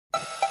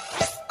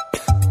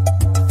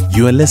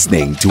You are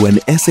listening to an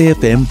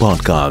SAFM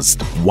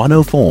podcast,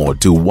 104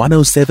 to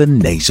 107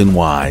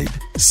 nationwide.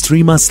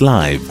 Stream us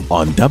live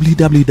on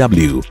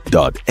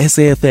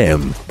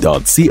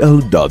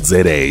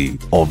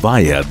www.safm.co.za or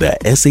via the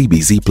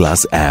SABC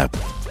Plus app.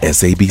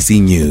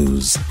 SABC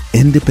News,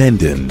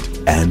 independent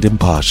and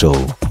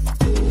impartial.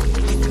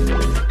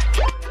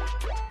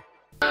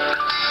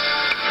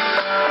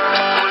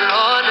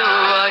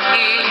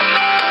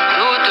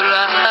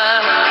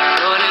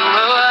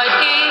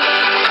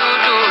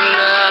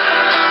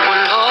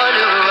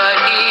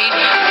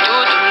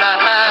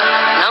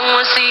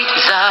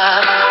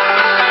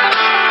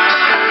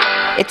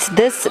 It's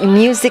this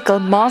musical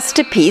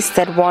masterpiece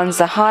that won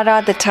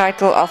Zahara the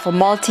title of a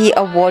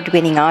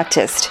multi-award-winning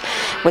artist,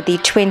 with the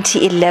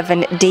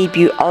 2011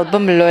 debut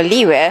album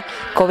Loliwe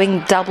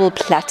going double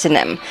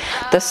platinum,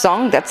 the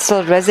song that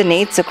still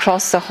resonates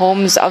across the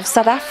homes of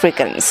South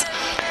Africans.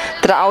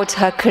 Throughout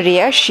her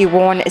career, she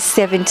won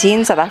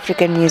 17 South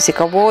African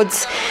Music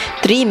Awards,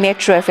 3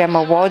 Metro FM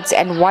Awards,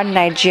 and 1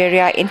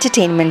 Nigeria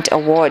Entertainment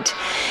Award.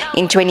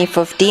 In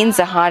 2015,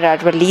 Zahara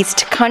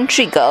released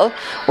Country Girl,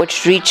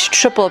 which reached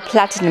triple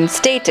platinum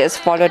status,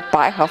 followed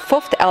by her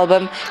 5th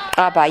album,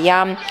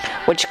 Abayam,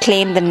 which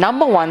claimed the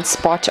 #1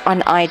 spot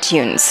on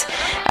iTunes.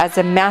 As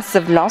a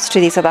massive loss to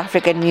the South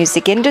African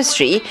music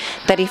industry,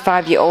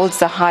 35-year-old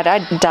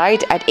Zahara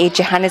died at a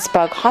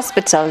Johannesburg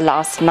hospital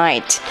last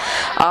night.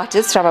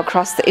 Artists from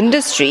across the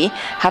industry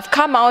have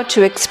come out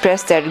to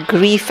express their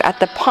grief at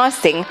the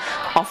passing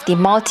of the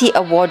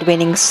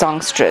multi-award-winning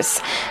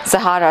songstress.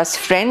 Zahara's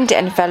friend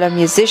and fellow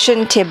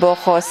musician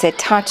Tebogo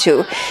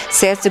Setatu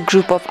says the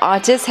group of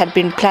artists had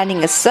been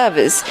planning a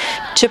service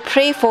to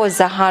pray for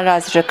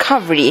Zahara's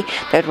recovery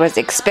that was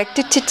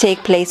expected to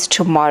take place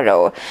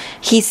tomorrow.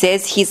 He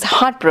says he's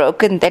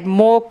heartbroken that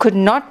more could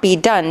not be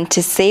done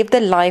to save the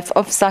life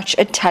of such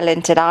a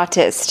talented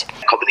artist.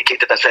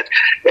 Communicated, I said,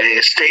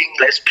 saying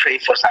let's pray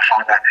for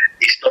Zahara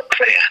is not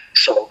prayer.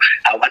 So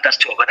I want us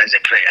to organize a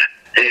prayer.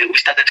 We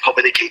started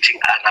communicating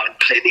and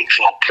planning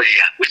for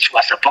prayer, which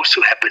was supposed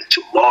to happen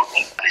tomorrow.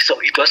 So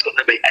it was going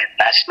to be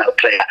a national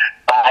prayer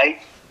by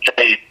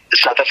the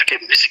South African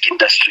music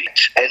industry.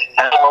 And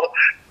now,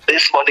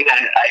 this morning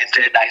I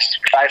entered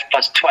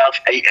 5:12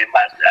 a.m.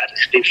 I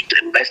received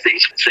a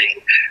message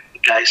saying,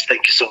 guys,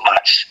 thank you so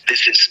much.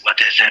 This is what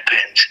has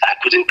happened. I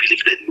couldn't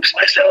believe the news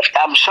myself.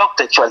 I'm shocked,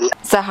 actually.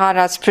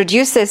 Zahara's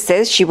producer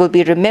says she will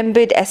be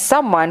remembered as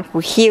someone who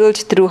healed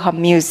through her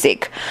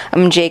music.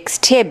 Jakes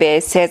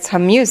Tebe says her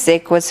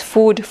music was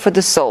food for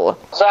the soul.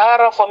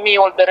 Zahara, for me,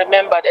 will be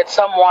remembered as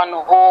someone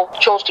who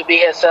chose to be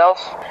herself.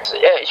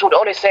 She would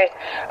always say,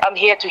 I'm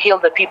here to heal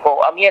the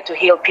people. I'm here to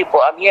heal people.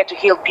 I'm here to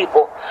heal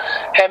people.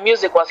 Her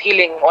music was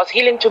healing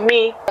to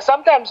me.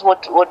 Sometimes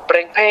would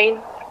bring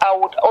pain. I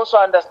would also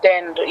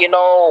understand,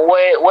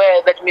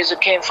 where that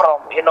music came from,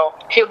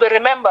 She'll be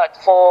remembered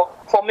for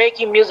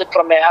making music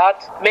from her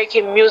heart,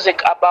 making music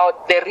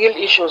about the real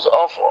issues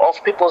of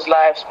people's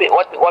lives,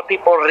 what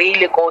people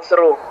really go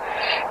through.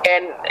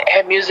 And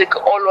her music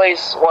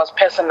always was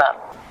personal.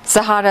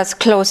 Zahara's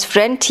close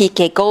friend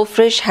TK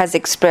Goldfish has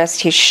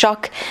expressed his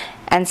shock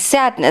and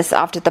sadness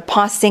after the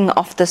passing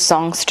of the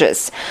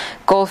songstress.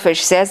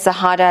 Goldfish says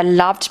Zahara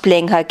loved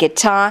playing her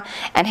guitar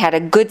and had a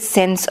good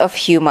sense of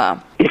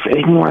humor. If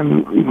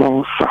anyone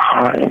knows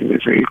Zahara and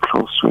is very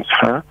close with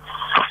her,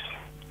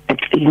 at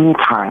any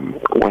time,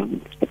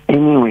 when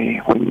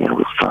you're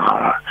with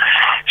Zahara,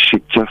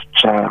 she'd just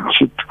jam.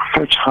 She'd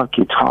fetch her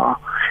guitar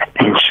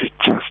and she'd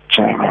just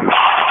jam and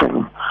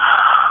sing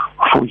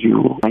for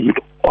you. And you'd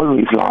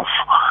always laugh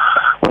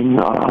when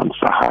you're around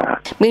Zahara.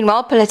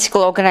 Meanwhile,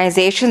 political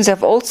organizations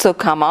have also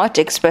come out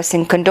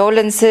expressing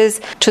condolences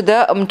to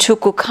the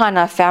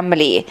Mtukukana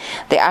family.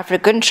 The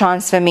African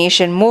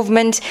Transformation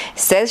Movement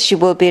says she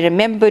will be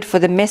remembered for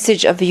the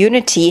message of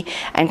unity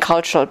and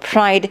cultural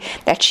pride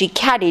that she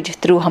carried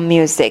through her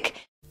music.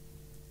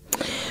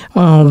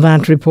 Well,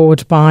 that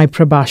report by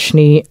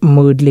Prabhashni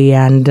Moodley,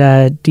 and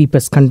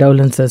deepest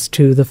condolences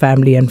to the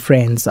family and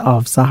friends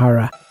of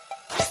Zahara.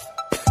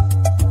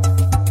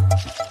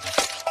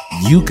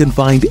 You can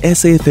find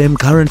SAFM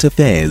Current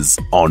Affairs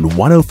on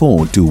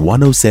 104 to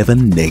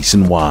 107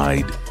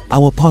 nationwide.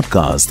 Our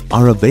podcasts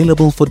are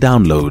available for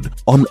download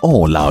on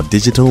all our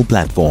digital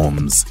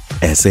platforms.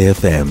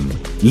 SAFM,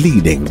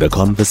 leading the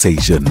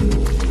conversation.